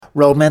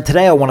Roadman,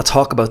 today I want to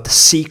talk about the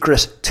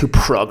secret to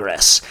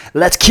progress.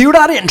 Let's cue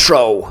that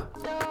intro!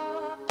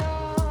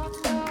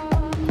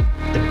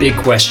 The big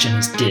question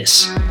is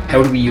this: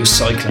 how do we use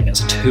cycling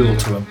as a tool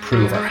to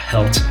improve our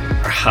health,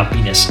 our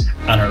happiness,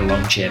 and our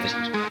longevity?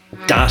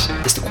 That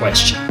is the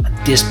question,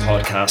 and this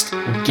podcast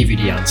will give you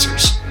the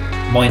answers.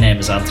 My name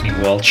is Anthony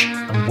Walsh,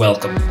 and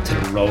welcome to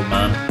the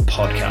Roadman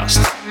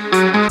Podcast.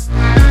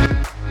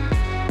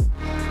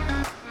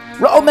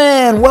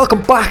 Roadman,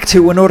 welcome back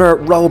to another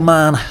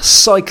Roadman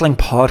cycling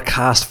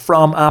podcast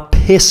from a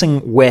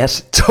pissing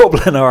wet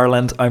Dublin,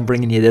 Ireland. I'm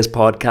bringing you this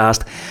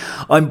podcast.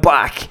 I'm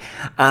back,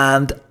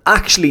 and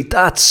actually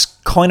that's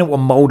kind of what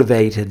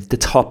motivated the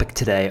topic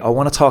today. I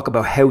want to talk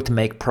about how to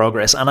make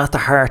progress, and at the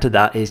heart of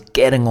that is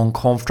getting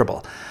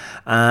uncomfortable.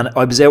 And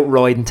I was out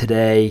riding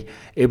today.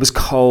 It was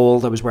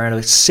cold. I was wearing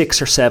like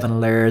 6 or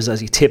 7 layers,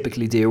 as you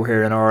typically do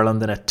here in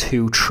Ireland, in a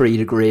 2-3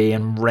 degree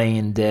and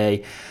rain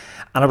day.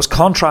 And I was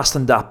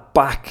contrasting that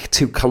back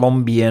to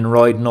Colombia and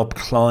riding up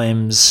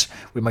climbs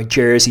with my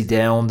jersey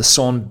down, the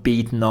sun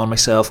beating on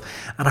myself.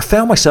 And I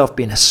found myself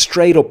being a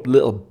straight up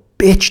little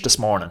bitch this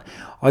morning.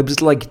 I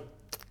was like,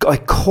 I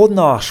could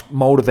not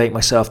motivate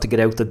myself to get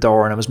out the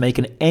door, and I was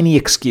making any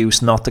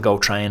excuse not to go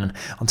training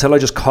until I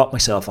just caught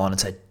myself on and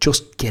said,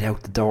 just get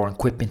out the door and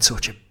quit being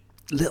such a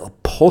little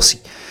pussy.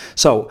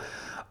 So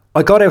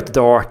I got out the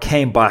door,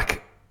 came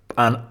back,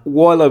 and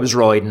while I was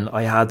riding,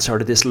 I had sort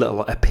of this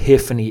little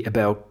epiphany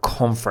about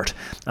comfort.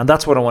 And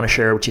that's what I want to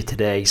share with you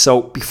today.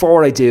 So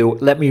before I do,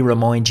 let me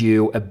remind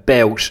you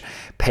about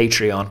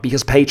Patreon,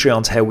 because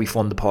Patreon's how we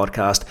fund the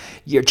podcast.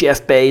 Your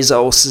Jeff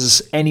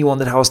Bezos's, anyone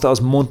that has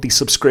those monthly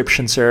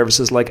subscription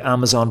services like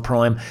Amazon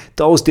Prime,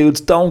 those dudes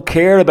don't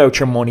care about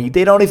your money.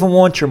 They don't even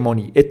want your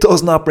money. It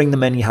does not bring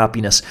them any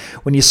happiness.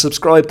 When you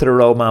subscribe to the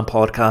Roadman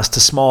podcast,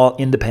 to small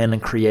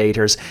independent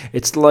creators,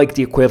 it's like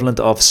the equivalent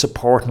of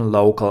supporting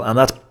local, and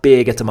that's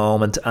big at the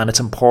moment, and it's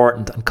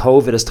important, and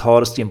COVID has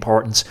taught us the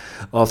importance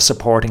of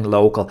supporting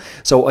local.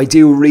 So I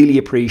do really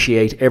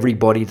appreciate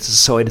everybody that's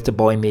decided to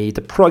buy me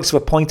the price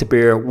of a pint of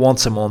beer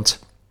once a month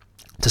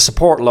to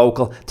support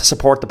local, to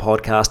support the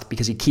podcast,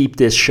 because you keep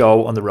this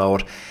show on the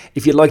road.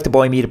 If you'd like to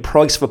buy me the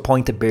price of a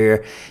pint of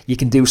beer, you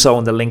can do so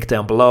in the link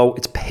down below.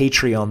 It's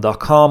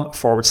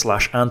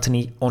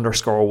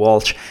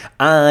patreon.com/Anthony_Walsh,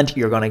 and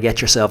you're going to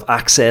get yourself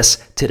access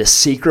to the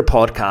secret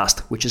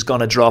podcast, which is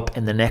going to drop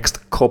in the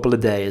next couple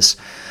of days.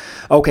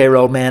 Okay,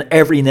 Roadman,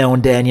 every now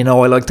and then,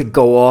 I like to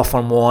go off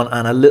on one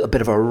and a little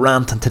bit of a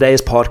rant, and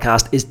today's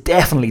podcast is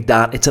definitely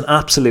that. It's an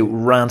absolute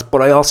rant,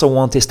 but I also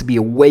want this to be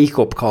a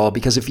wake-up call,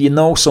 because if you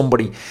know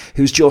somebody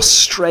who's just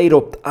straight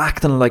up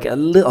acting like a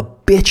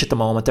little bitch at the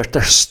moment,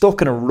 they're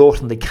stuck in a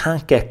rut and they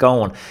can't get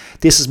going,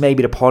 this is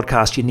maybe the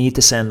podcast you need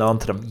to send on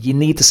to them. You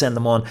need to send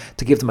them on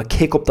to give them a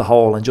kick up the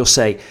hole and just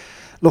say,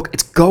 look,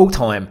 it's go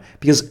time,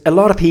 because a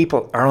lot of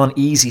people are on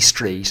easy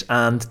street,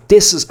 and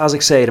this is, as I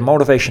say, the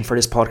motivation for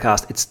this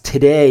podcast. It's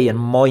today and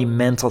my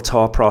mental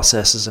thought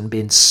processes and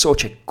being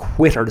such a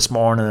quitter this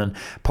morning and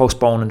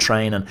postponing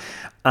training.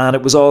 And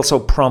it was also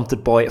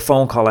prompted by a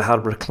phone call I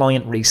had with a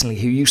client recently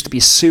who used to be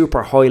a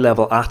super high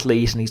level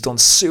athlete, and he's done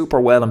super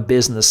well in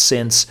business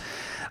since.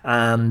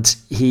 And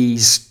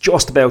he's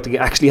just about to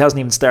get, actually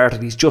hasn't even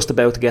started, he's just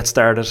about to get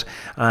started.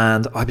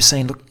 And I was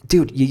saying, look,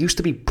 dude, you used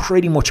to be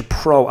pretty much a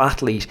pro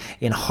athlete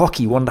in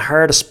hockey, one of the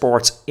hardest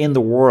sports in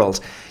the world.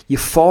 You've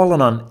fallen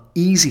on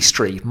easy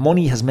street,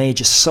 money has made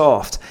you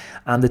soft,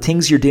 and the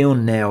things you're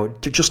doing now,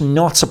 they're just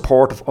not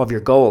supportive of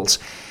your goals.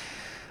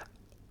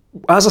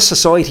 As a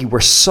society, we're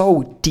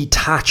so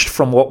detached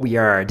from what we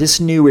are. This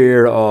new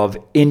era of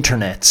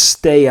internet,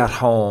 stay at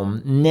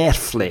home,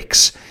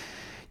 Netflix,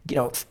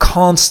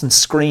 constant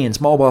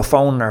screens, mobile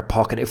phone in our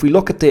pocket. If we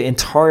look at the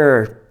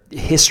entire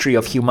history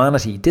of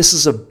humanity, this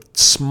is a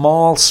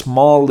small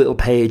little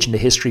page in the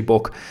history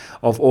book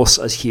of us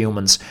as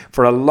humans.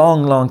 For a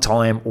long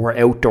time, we're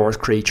outdoors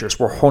creatures,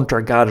 we're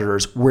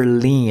hunter-gatherers, we're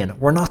lean,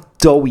 we're not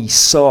doughy,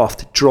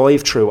 soft,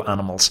 drive-through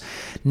animals.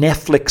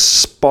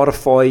 Netflix,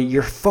 Spotify,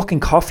 your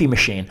fucking coffee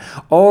machine,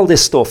 all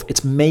this stuff,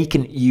 it's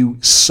making you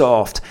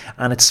soft,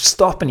 and it's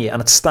stopping you,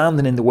 and it's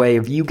standing in the way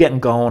of you getting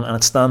going, and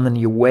it's standing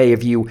in the way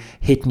of you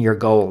hitting your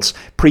goals.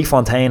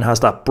 Prefontaine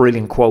has that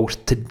brilliant quote,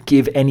 to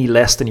give any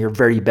less than your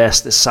very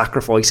best is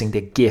sacrificing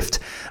the gift.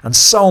 And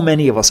so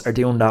many of us are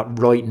doing that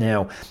right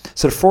now.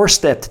 So the first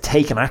step to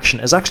taking action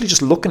is actually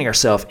just looking at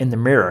yourself in the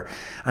mirror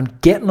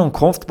and getting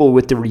uncomfortable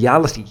with the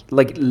reality.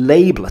 Like,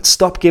 label it.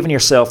 Stop giving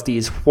yourself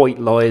these white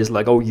lies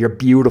like, oh, you're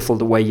beautiful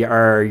the way you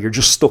are, you're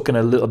just stuck in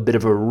a little bit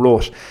of a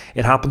rut.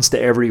 It happens to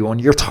everyone.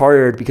 You're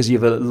tired because you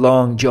have a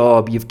long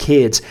job, you have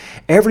kids.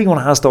 Everyone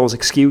has those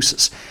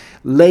excuses.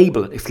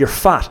 Label it. If you're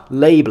fat,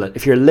 label it.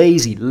 If you're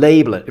lazy,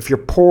 label it. If you're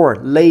poor,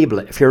 label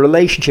it. If your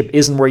relationship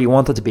isn't where you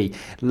want it to be,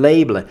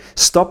 label it.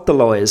 Stop the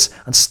lies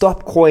and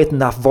stop quieting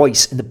that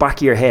voice in the back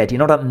of your head. You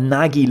know, that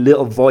naggy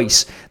little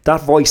voice,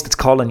 that voice that's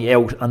calling you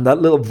out, and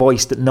that little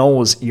voice that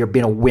knows you're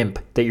being a wimp,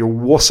 that you're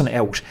wussing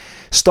out.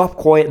 Stop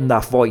quieting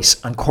that voice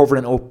and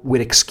covering up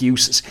with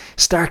excuses.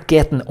 Start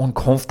getting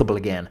uncomfortable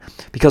again.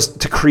 Because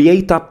to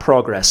create that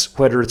progress,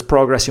 whether it's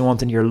progress you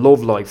want in your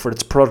love life, whether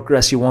it's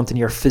progress you want in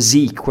your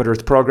physique, whether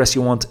it's progress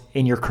you want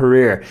in your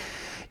career,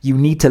 you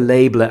need to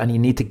label it and you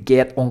need to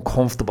get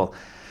uncomfortable.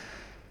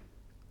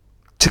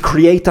 To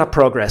create that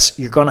progress,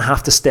 you're going to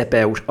have to step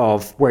out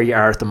of where you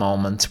are at the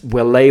moment.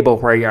 We'll label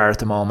where you are at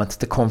the moment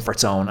the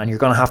comfort zone, and you're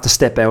going to have to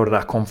step out of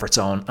that comfort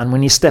zone. And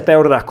when you step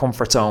out of that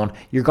comfort zone,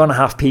 you're going to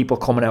have people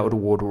coming out of the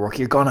woodwork.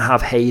 You're going to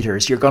have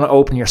haters. You're going to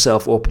open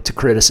yourself up to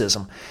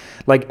criticism.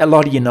 Like a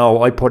lot of you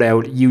know, I put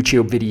out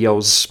YouTube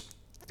videos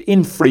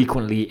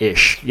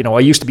infrequently-ish. You know, I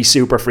used to be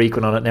super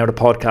frequent on it. Now the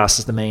podcast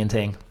is the main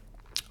thing.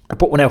 I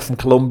put one out from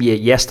Colombia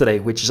yesterday,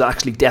 which is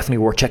actually definitely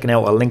worth checking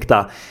out. I'll link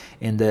that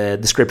in the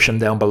description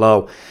down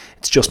below.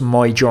 It's just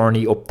my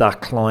journey up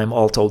that climb,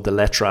 Alto de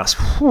Letras.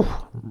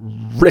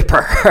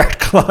 Ripper hard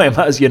climb,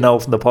 as you know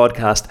from the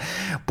podcast.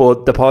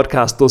 But the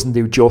podcast doesn't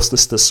do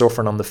justice to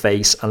suffering on the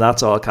face, and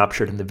that's all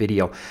captured in the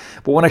video.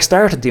 But when I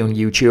started doing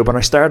YouTube and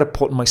I started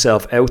putting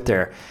myself out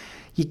there,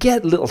 you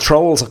get little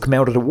trolls that come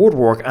out of the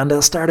woodwork and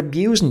they'll start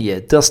abusing you.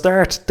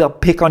 They'll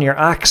pick on your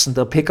accent,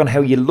 they'll pick on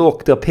how you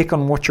look, they'll pick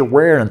on what you're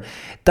wearing.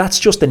 That's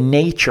just the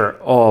nature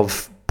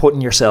of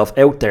putting yourself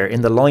out there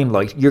in the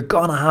limelight. You're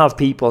going to have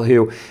people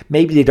who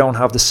maybe they don't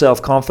have the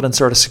self-confidence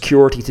or the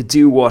security to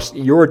do what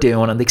you're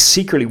doing, and they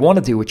secretly want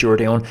to do what you're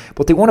doing,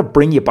 but they want to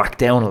bring you back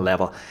down a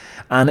level.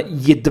 And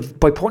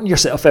by putting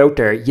yourself out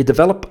there, you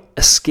develop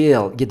a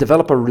skill, you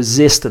develop a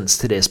resistance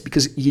to this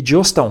because you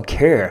just don't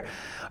care.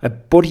 A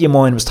buddy of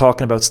mine was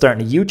talking about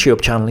starting a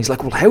YouTube channel. He's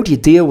like, well, how do you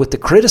deal with the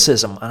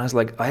criticism? And I was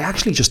like, I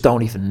actually just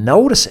don't even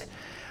notice it.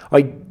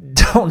 I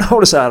don't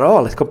notice it at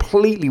all. It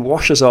completely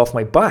washes off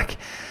my back.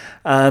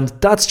 And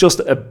that's just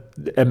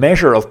a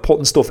measure of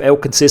putting stuff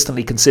out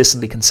consistently.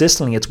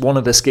 It's one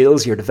of the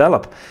skills you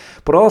develop.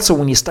 But also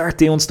when you start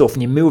doing stuff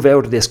and you move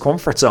out of this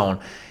comfort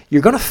zone,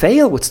 you're going to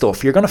fail with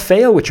stuff. You're going to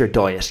fail with your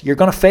diet. You're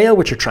going to fail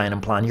with your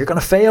training plan. You're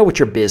going to fail with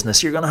your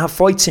business. You're going to have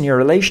fights in your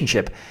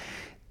relationship.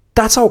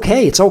 That's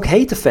okay. It's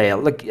okay to fail.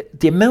 Like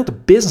the amount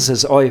of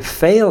businesses I've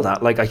failed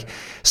at. Like I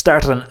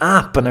started an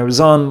app and I was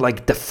on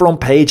like the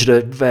front page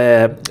of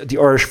the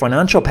Irish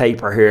Financial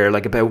Paper here,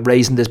 like about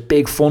raising this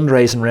big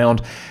fundraising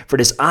round for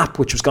this app,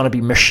 which was going to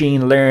be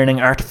machine learning,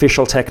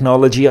 artificial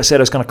technology. I said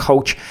I was going to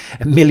coach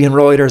 1 million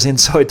riders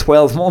inside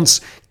 12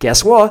 months.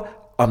 Guess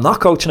what? I'm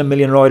not coaching 1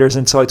 million riders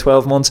inside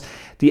 12 months.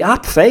 The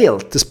app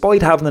failed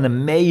despite having an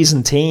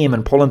amazing team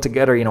and pulling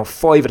together,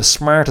 5 of the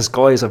smartest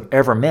guys I've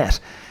ever met.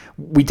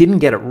 We didn't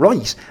get it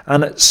right.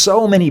 And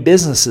so many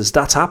businesses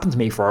that's happened to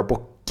me for,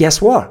 but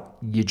guess what?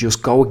 You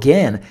just go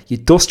again. You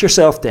dust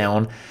yourself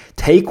down,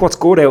 take what's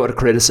good out of the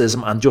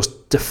criticism and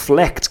just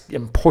deflect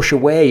and push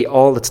away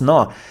all that's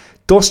not.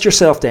 Dust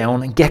yourself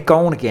down and get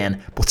going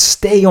again, but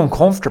stay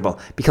uncomfortable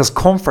because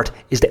comfort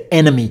is the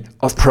enemy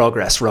of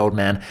progress,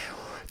 roadman.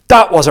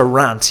 That was a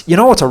rant. You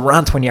know it's a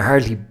rant when you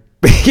hardly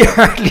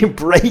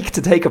break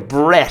to take a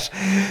breath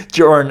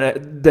during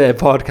the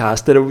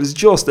podcast, that it was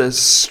just a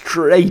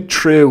straight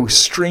through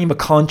stream of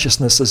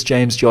consciousness, as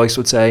James Joyce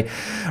would say.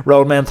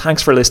 Roadman,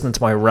 thanks for listening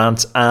to my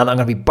rant, and I'm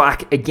going to be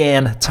back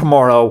again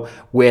tomorrow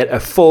with a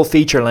full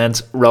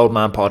feature-length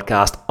Roadman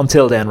podcast.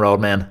 Until then,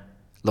 Roadman,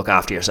 look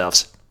after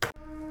yourselves.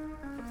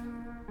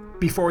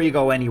 Before you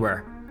go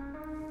anywhere,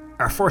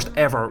 our first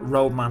ever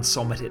Roadman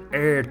Summit, it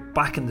aired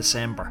back in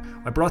December.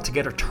 I brought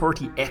together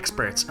 30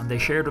 experts and they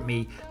shared with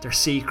me their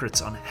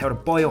secrets on how to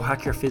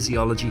biohack your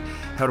physiology,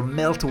 how to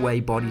melt away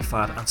body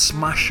fat and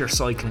smash your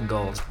cycling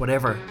goals,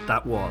 whatever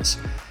that was.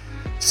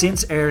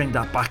 Since airing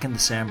that back in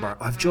December,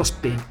 I've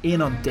just been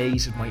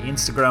inundated my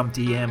Instagram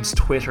DMs,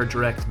 Twitter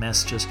direct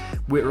messages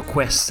with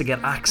requests to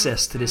get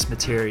access to this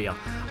material.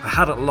 I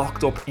had it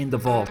locked up in the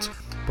vault,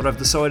 but I've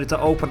decided to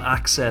open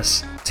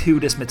access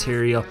to this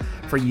material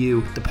for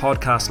you, the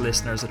podcast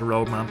listeners of the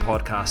Roadman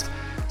podcast.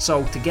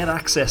 So to get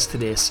access to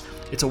this,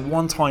 it's a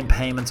one-time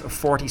payment of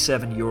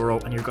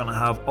 €47 and you're going to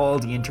have all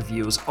the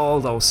interviews, all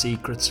those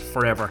secrets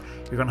forever.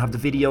 You're going to have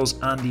the videos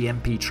and the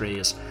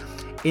MP3s.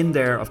 In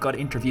there, I've got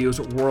interviews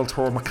with world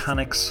tour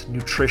mechanics,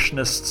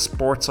 nutritionists,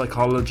 sports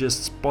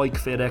psychologists, bike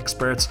fit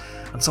experts,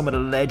 and some of the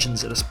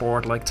legends of the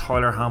sport like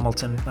Tyler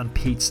Hamilton and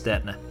Pete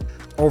Stetina.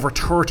 Over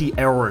 30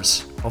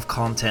 hours of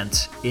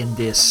content in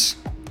this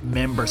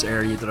members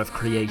area that I've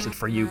created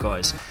for you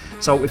guys.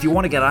 So if you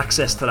want to get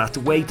access to that,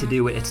 the way to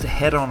do it is to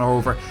head on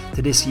over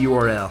to this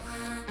URL,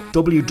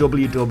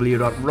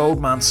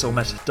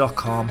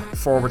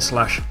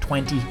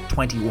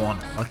 www.roadmansummit.com/2021.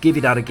 I'll give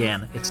you that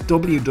again. It's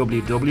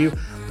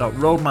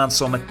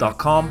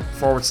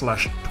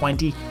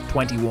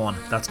www.roadmansummit.com/2021.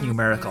 That's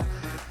numerical.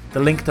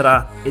 The link to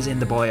that is in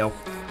the bio.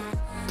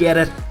 Get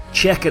it,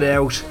 check it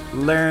out,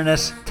 learn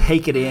it,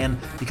 take it in,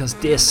 because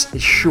this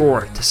is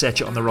sure to set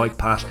you on the right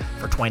path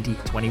for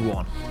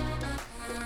 2021.